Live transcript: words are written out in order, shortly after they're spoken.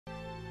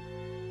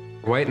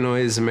White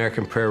Noise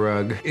American Prayer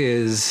Rug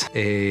is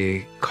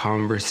a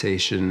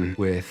conversation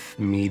with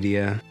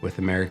media, with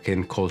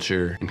American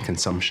culture and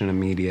consumption of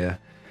media.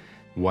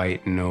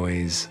 White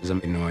noise is a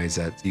noise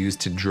that's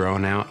used to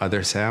drown out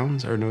other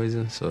sounds or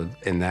noises. So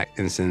in that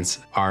instance,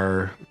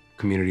 our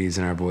communities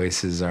and our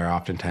voices are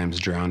oftentimes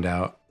drowned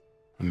out.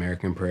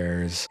 American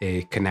prayer is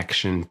a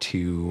connection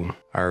to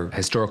our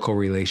historical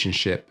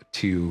relationship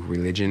to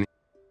religion,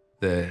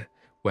 the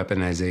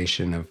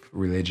weaponization of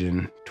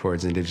religion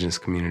towards Indigenous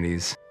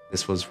communities.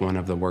 This was one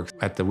of the works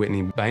at the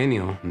Whitney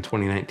Biennial in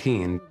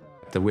 2019.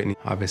 The Whitney,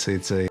 obviously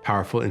it's a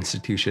powerful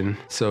institution.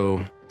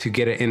 So to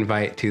get an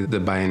invite to the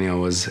Biennial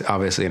was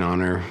obviously an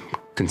honor,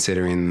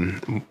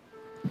 considering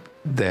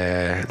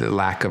the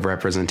lack of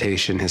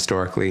representation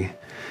historically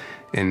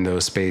in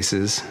those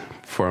spaces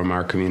from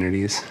our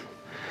communities.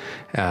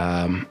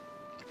 So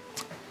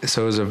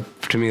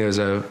to me, it was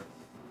a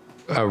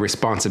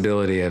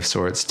responsibility of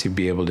sorts to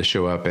be able to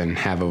show up and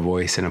have a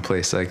voice in a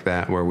place like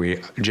that where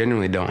we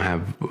generally don't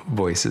have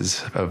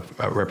voices of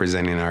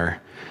representing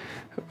our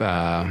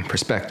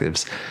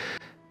perspectives.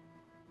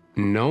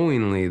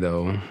 Knowingly,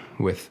 though,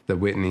 with the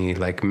Whitney,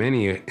 like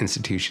many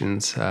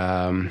institutions,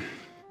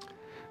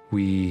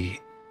 we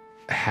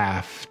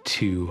have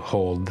to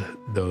hold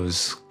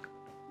those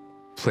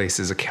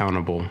places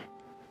accountable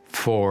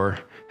for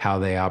how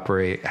they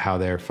operate, how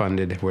they're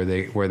funded,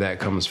 where that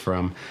comes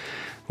from,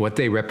 what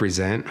they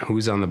represent,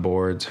 who's on the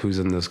boards, who's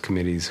in those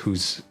committees,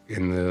 who's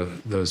in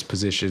those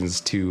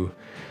positions to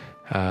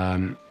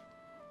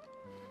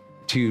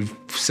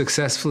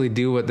successfully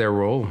do what their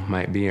role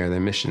might be or their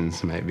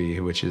missions might be,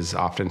 which is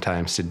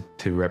oftentimes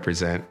to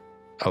represent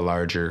a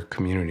larger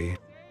community.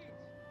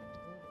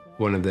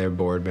 One of their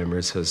board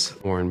members was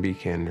Warren B.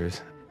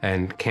 Canders,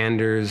 and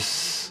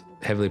Canders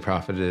heavily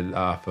profited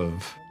off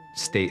of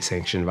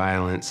state-sanctioned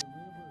violence.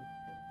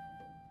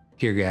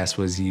 Tear gas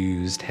was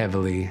used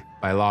heavily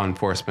by law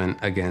enforcement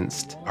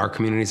against our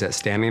communities at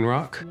Standing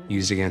Rock,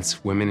 used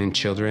against women and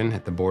children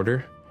at the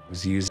border. It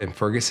was used in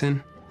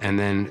Ferguson. And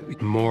then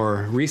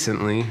more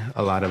recently,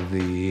 a lot of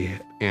the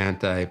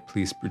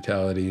anti-police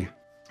brutality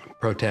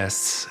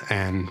protests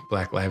and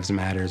Black Lives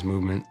Matters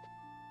movement,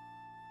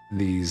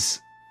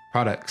 these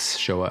products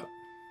show up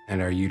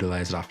and are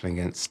utilized often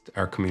against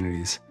our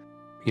communities.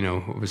 You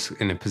know, was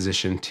in a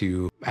position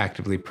to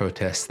actively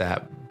protest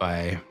that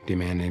by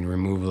demanding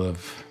removal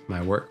of my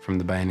work from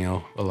the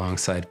Biennial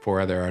alongside 4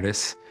 other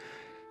artists.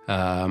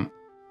 And,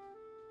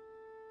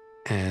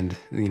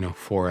 you know,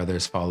 4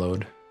 others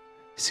followed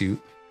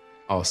suit.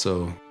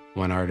 Also,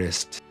 one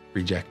artist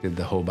rejected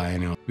the whole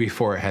Biennial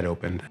before it had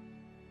opened.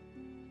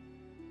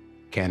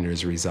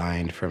 Canders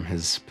resigned from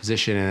his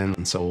position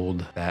and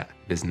sold that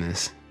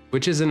business,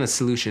 which isn't a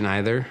solution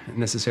either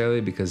necessarily,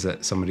 because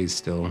somebody's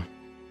still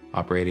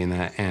operating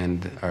that,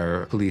 and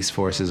our police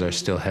forces are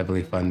still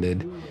heavily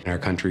funded in our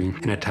country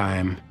in a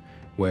time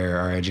where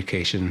our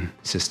education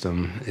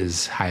system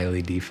is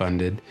highly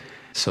defunded.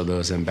 So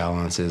those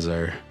imbalances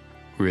are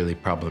really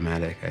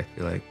problematic, I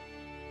feel like.